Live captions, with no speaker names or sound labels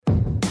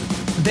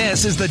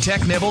This is the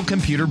Tech Nibble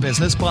Computer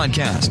Business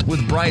Podcast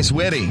with Bryce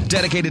Whitty,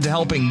 dedicated to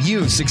helping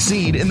you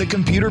succeed in the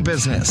computer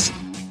business.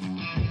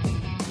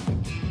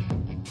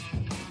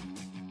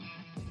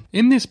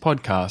 In this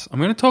podcast, I'm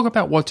going to talk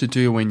about what to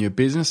do when your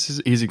business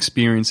is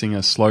experiencing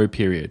a slow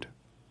period.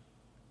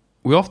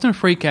 We often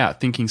freak out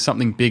thinking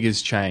something big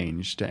has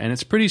changed, and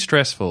it's pretty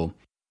stressful.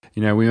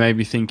 You know, we may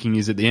be thinking,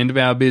 is it the end of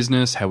our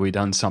business? Have we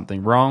done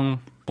something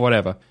wrong?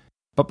 Whatever.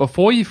 But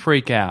before you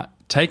freak out,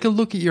 take a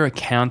look at your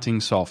accounting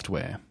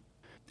software.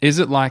 Is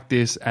it like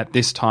this at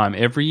this time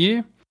every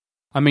year?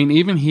 I mean,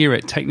 even here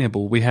at Tech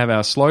Nibble, we have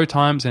our slow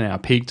times and our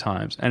peak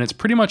times, and it's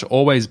pretty much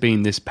always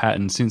been this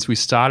pattern since we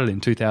started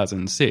in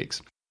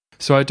 2006.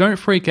 So I don't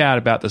freak out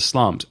about the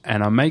slumps,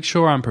 and I make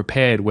sure I'm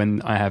prepared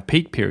when I have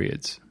peak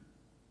periods.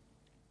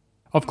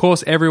 Of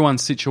course,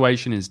 everyone's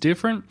situation is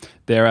different.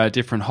 There are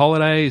different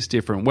holidays,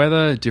 different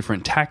weather,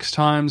 different tax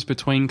times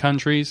between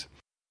countries.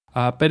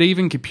 But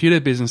even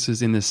computer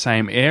businesses in the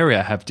same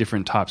area have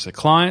different types of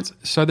clients,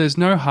 so there's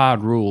no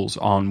hard rules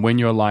on when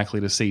you're likely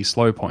to see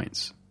slow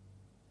points.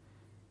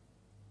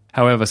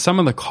 However, some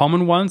of the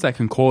common ones that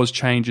can cause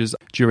changes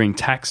during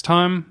tax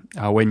time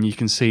are when you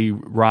can see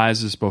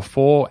rises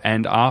before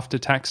and after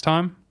tax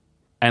time,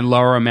 and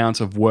lower amounts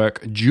of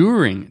work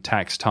during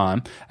tax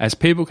time, as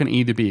people can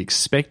either be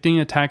expecting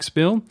a tax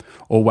bill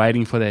or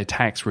waiting for their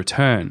tax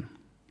return.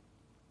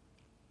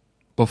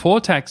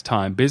 Before tax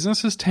time,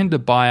 businesses tend to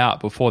buy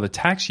up before the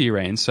tax year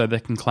ends so they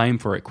can claim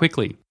for it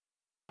quickly.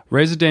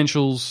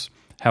 Residentials,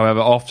 however,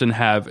 often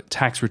have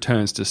tax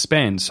returns to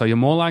spend, so you're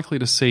more likely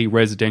to see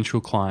residential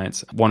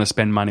clients want to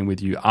spend money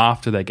with you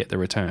after they get the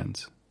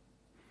returns.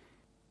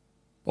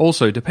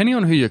 Also, depending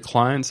on who your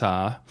clients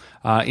are,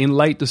 in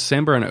late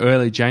December and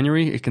early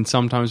January, it can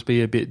sometimes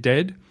be a bit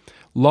dead.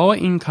 Lower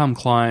income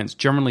clients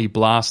generally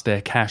blast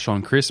their cash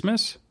on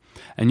Christmas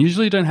and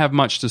usually don't have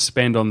much to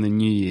spend on the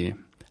new year.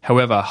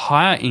 However,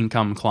 higher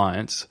income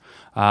clients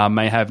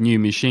may have new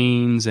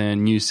machines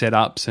and new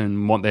setups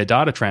and want their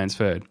data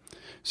transferred.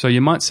 So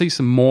you might see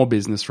some more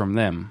business from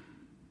them.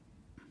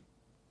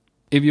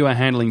 If you are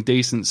handling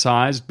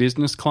decent-sized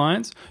business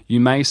clients, you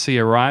may see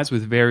a rise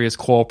with various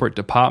corporate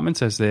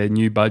departments as their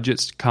new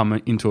budgets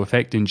come into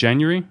effect in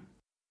January.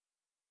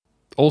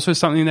 Also,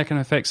 something that can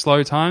affect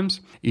slow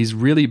times is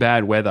really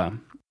bad weather.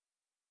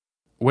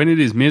 When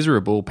it is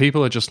miserable,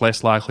 people are just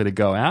less likely to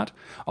go out.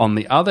 On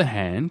the other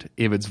hand,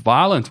 if it's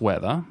violent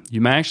weather, you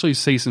may actually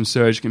see some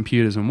surged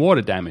computers and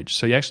water damage,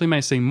 so you actually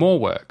may see more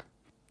work.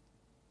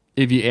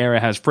 If your area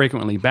has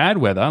frequently bad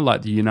weather,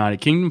 like the United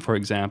Kingdom for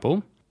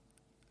example,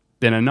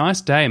 then a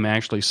nice day may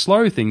actually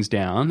slow things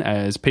down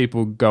as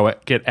people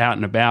get out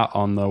and about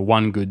on the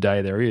one good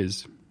day there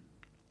is.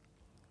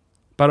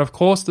 But of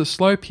course, the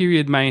slow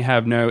period may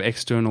have no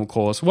external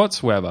cause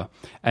whatsoever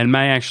and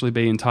may actually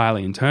be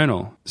entirely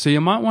internal. So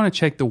you might want to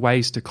check the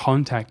ways to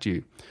contact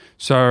you.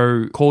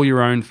 So call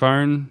your own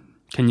phone.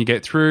 Can you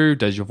get through?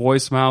 Does your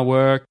voicemail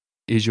work?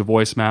 Is your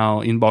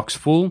voicemail inbox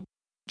full?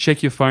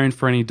 Check your phone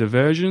for any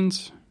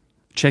diversions.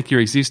 Check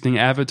your existing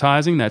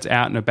advertising that's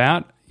out and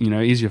about. You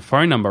know, is your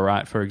phone number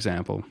right, for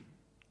example?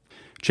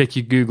 Check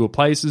your Google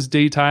Places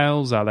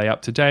details. Are they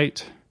up to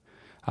date?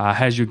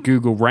 Has your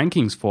Google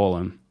rankings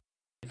fallen?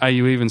 Are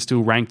you even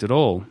still ranked at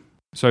all?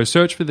 So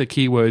search for the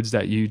keywords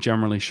that you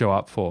generally show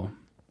up for.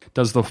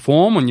 Does the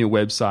form on your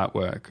website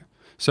work?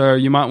 So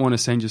you might want to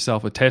send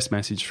yourself a test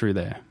message through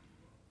there.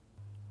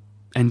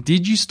 And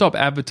did you stop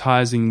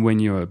advertising when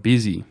you are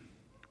busy?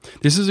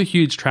 This is a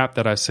huge trap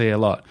that I see a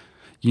lot.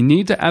 You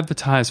need to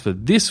advertise for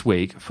this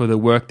week for the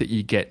work that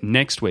you get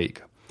next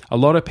week. A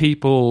lot of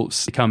people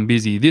become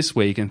busy this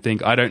week and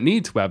think, I don't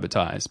need to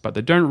advertise, but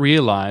they don't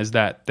realize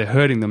that they're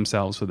hurting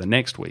themselves for the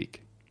next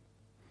week.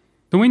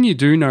 So when you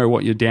do know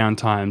what your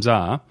downtimes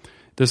are,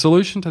 the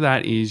solution to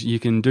that is you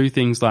can do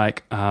things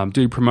like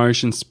do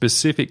promotions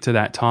specific to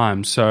that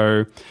time.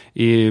 So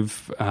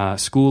if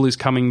school is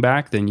coming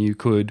back, then you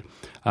could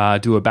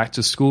do a back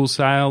to school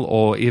sale,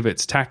 or if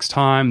it's tax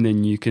time,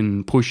 then you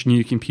can push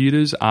new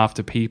computers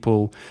after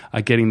people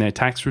are getting their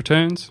tax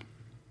returns.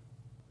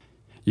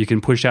 You can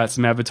push out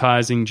some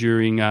advertising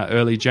during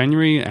early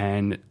January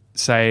and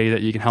say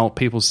that you can help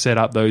people set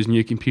up those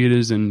new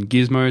computers and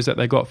gizmos that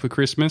they got for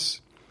Christmas.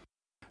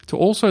 To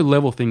also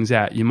level things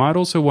out, you might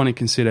also want to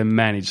consider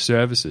managed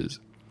services.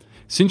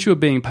 Since you're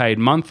being paid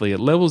monthly, it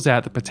levels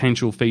out the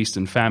potential feast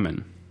and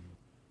famine.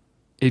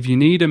 If you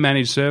need a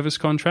managed service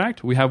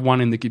contract, we have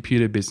one in the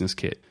Computer Business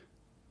Kit.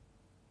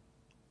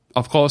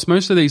 Of course,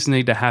 most of these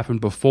need to happen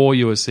before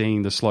you are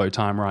seeing the slow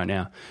time right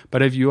now.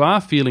 But if you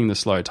are feeling the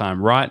slow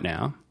time right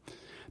now,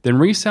 then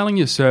reselling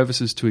your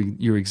services to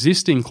your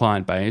existing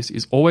client base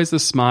is always the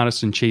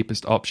smartest and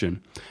cheapest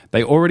option.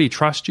 They already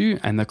trust you,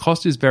 and the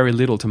cost is very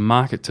little to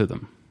market to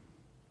them.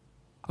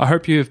 I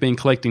hope you have been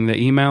collecting the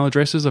email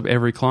addresses of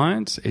every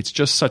client. It's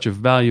just such a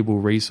valuable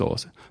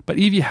resource. But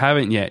if you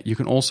haven't yet, you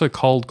can also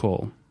cold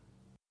call.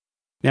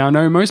 Now, I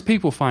know most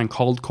people find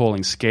cold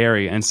calling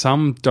scary, and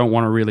some don't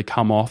want to really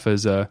come off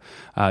as a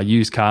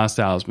used car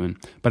salesman,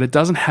 but it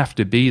doesn't have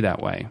to be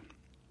that way.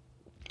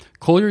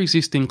 Call your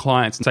existing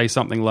clients and say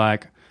something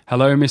like,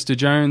 Hello, Mr.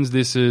 Jones,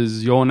 this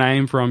is your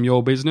name from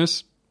your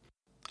business.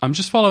 I'm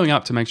just following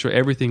up to make sure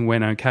everything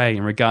went okay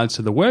in regards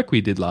to the work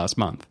we did last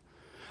month.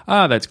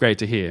 Ah, that's great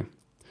to hear.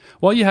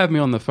 While you have me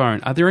on the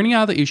phone, are there any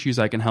other issues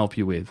I can help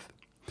you with?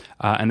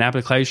 An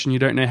application you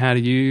don't know how to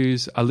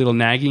use, a little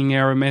nagging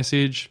error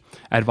message,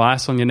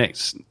 advice on your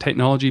next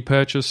technology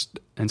purchase,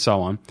 and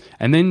so on.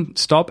 And then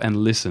stop and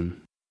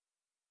listen.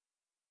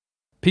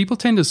 People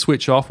tend to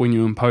switch off when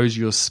you impose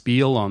your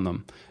spiel on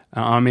them.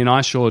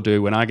 I sure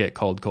do when I get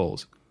cold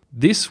calls.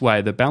 This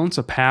way, the balance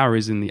of power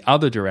is in the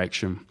other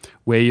direction,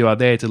 where you are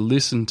there to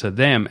listen to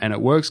them, and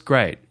it works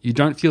great. You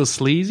don't feel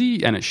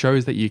sleazy, and it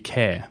shows that you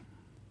care.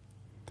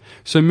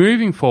 So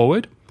moving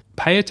forward,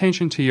 pay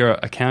attention to your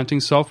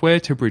accounting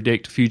software to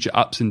predict future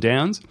ups and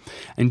downs,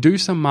 and do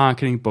some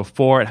marketing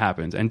before it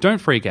happens, and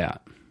don't freak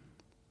out.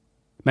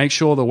 Make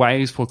sure the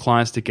ways for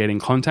clients to get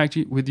in contact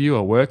with you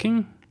are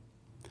working.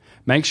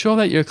 Make sure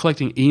that you're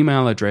collecting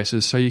email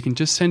addresses so you can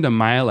just send a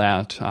mail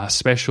out,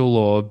 special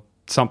or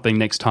something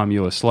next time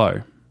you are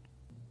slow.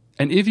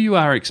 And if you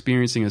are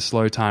experiencing a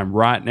slow time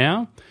right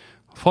now,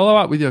 follow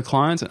up with your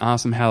clients and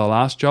ask them how the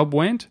last job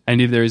went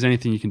and if there is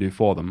anything you can do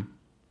for them.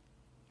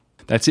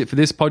 That's it for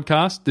this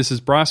podcast. This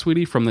is Bryce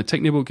Whitty from the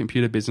Technical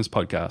Computer Business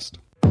Podcast.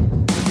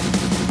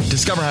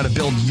 Discover how to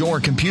build your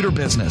computer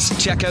business.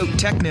 Check out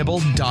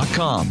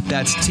technibble.com.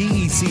 That's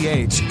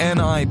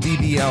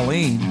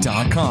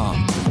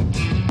TECHNIBBLE.com.